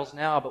your battles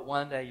now, but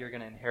one day you're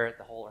going to inherit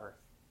the whole earth.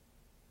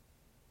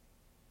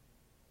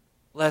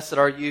 Blessed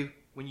are you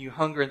when you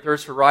hunger and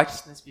thirst for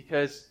righteousness,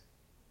 because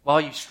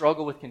while you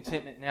struggle with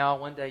contentment now,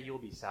 one day you'll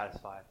be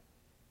satisfied.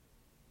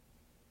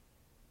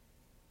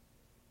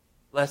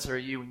 Blessed are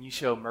you when you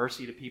show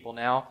mercy to people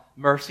now,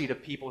 mercy to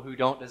people who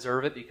don't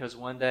deserve it, because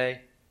one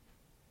day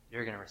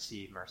you're going to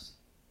receive mercy.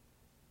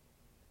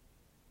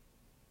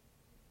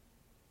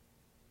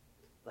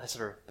 Blessed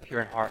are the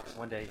pure in heart, because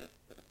one day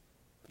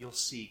you'll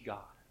see God.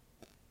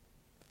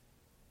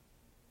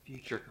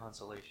 Future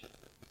consolation.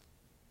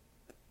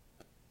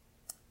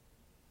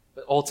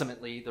 But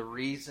ultimately, the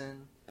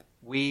reason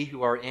we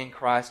who are in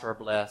Christ are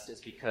blessed is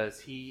because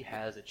He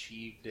has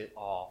achieved it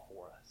all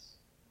for us.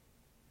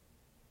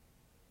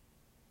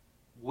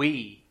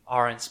 We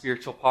are in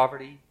spiritual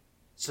poverty,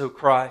 so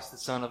Christ, the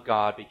Son of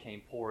God,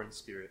 became poor in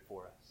spirit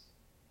for us.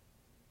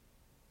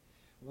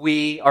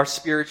 We are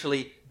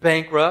spiritually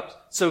bankrupt,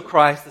 so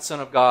Christ, the Son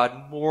of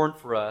God, mourned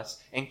for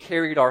us and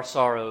carried our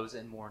sorrows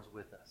and mourns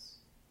with us.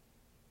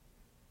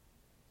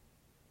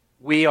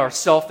 We are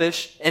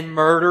selfish and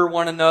murder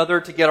one another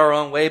to get our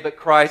own way, but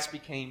Christ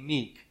became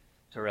meek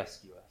to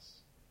rescue us.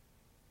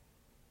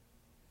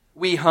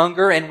 We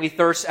hunger and we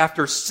thirst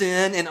after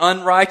sin and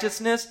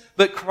unrighteousness,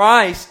 but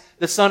Christ,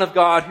 the Son of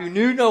God, who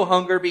knew no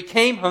hunger,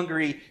 became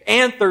hungry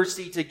and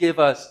thirsty to give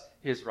us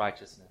His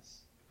righteousness.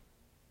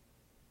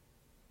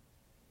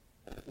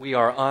 We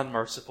are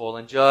unmerciful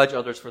and judge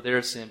others for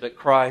their sin, but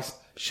Christ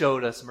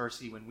showed us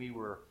mercy when we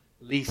were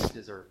least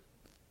deserving.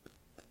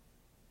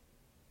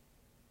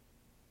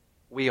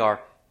 We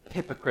are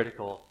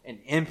hypocritical and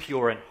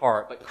impure in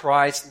heart, but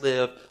Christ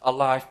lived a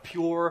life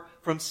pure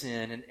from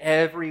sin in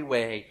every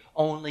way,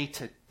 only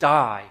to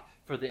die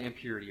for the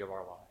impurity of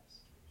our lives.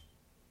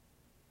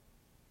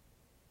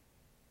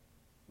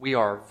 We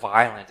are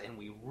violent and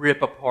we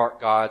rip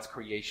apart God's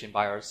creation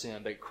by our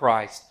sin, but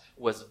Christ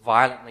was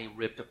violently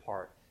ripped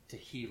apart to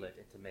heal it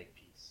and to make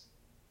peace.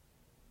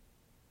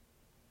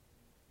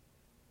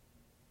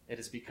 It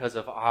is because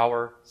of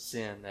our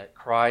sin that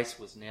Christ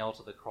was nailed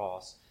to the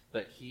cross,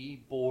 but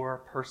He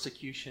bore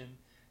persecution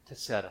to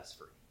set us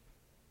free.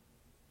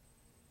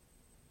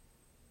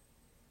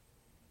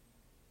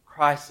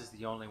 Christ is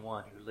the only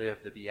one who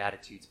lived the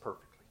Beatitudes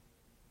perfectly.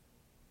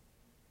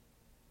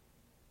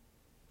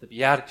 The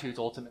Beatitudes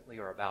ultimately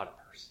are about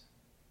a person.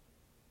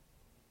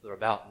 They're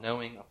about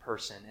knowing a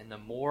person. And the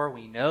more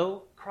we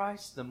know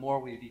Christ, the more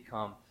we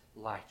become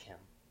like Him.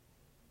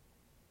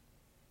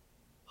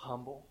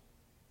 Humble,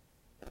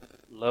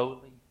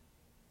 lowly,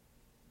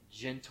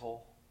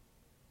 gentle,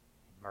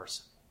 and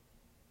merciful.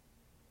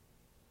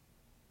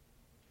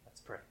 Let's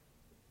pray.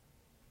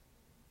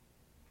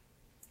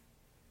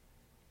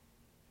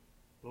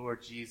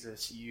 Lord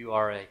Jesus, You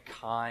are a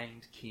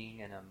kind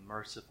King and a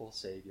merciful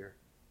Savior.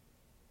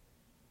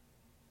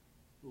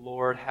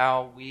 Lord,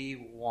 how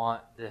we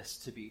want this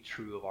to be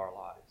true of our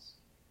lives.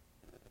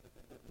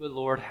 But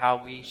Lord,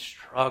 how we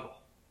struggle.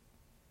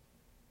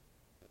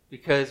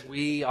 Because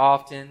we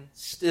often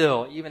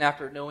still, even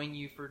after knowing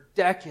You for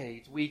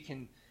decades, we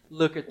can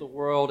look at the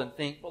world and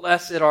think,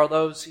 blessed are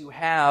those who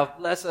have,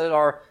 blessed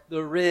are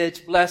the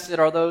rich, blessed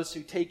are those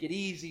who take it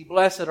easy,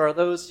 blessed are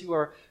those who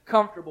are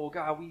comfortable.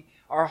 God,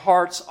 our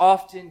hearts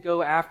often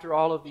go after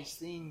all of these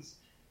things.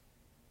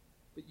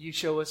 But You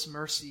show us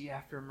mercy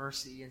after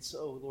mercy. And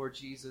so, Lord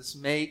Jesus,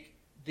 make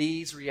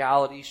these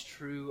realities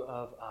true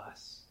of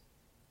us.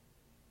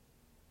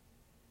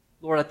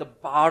 Lord, at the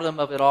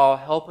bottom of it all,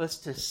 help us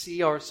to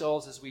see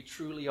ourselves as we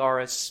truly are,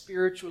 as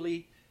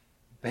spiritually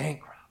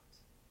bankrupt,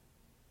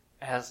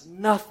 as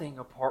nothing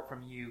apart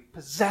from You,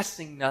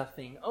 possessing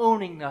nothing,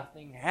 owning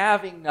nothing,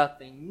 having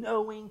nothing,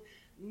 knowing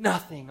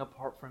nothing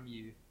apart from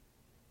You.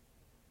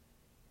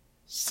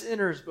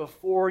 Sinners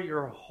before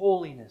Your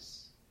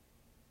holiness.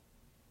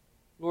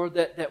 Lord,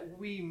 that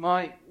we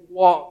might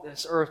walk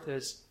this earth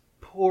as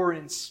poor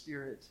in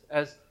spirit,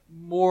 as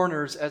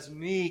mourners, as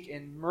meek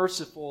and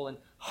merciful and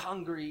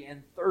hungry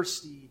and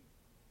thirsty,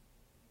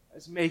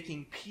 as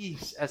making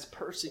peace, as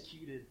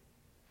persecuted.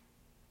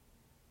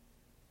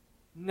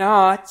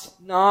 Not,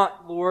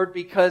 Lord,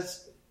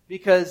 because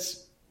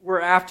we're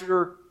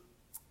after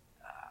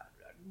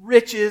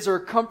riches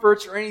or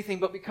comforts or anything,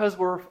 but because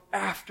we're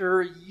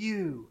after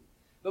You.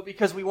 But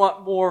because we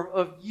want more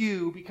of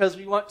You, because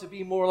we want to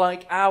be more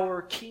like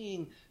our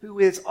King, who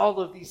is all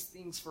of these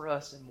things for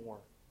us and more.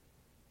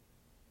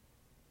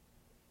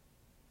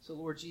 So,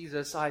 Lord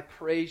Jesus, I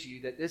praise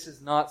You that this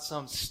is not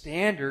some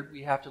standard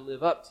we have to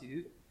live up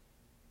to,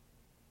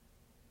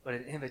 but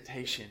an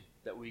invitation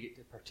that we get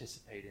to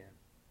participate in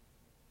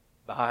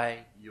by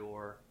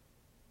Your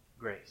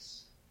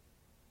grace.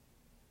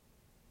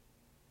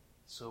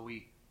 So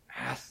we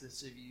ask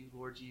this of You,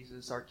 Lord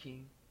Jesus, our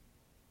King,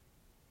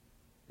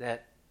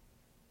 that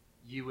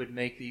You would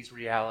make these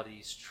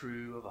realities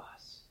true of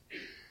us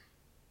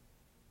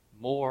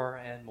more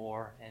and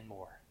more and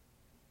more.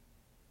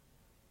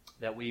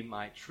 that we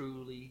might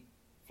truly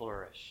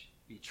flourish,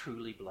 be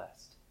truly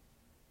blessed.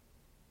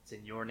 It's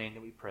in your name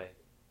that we pray.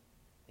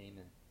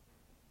 Amen.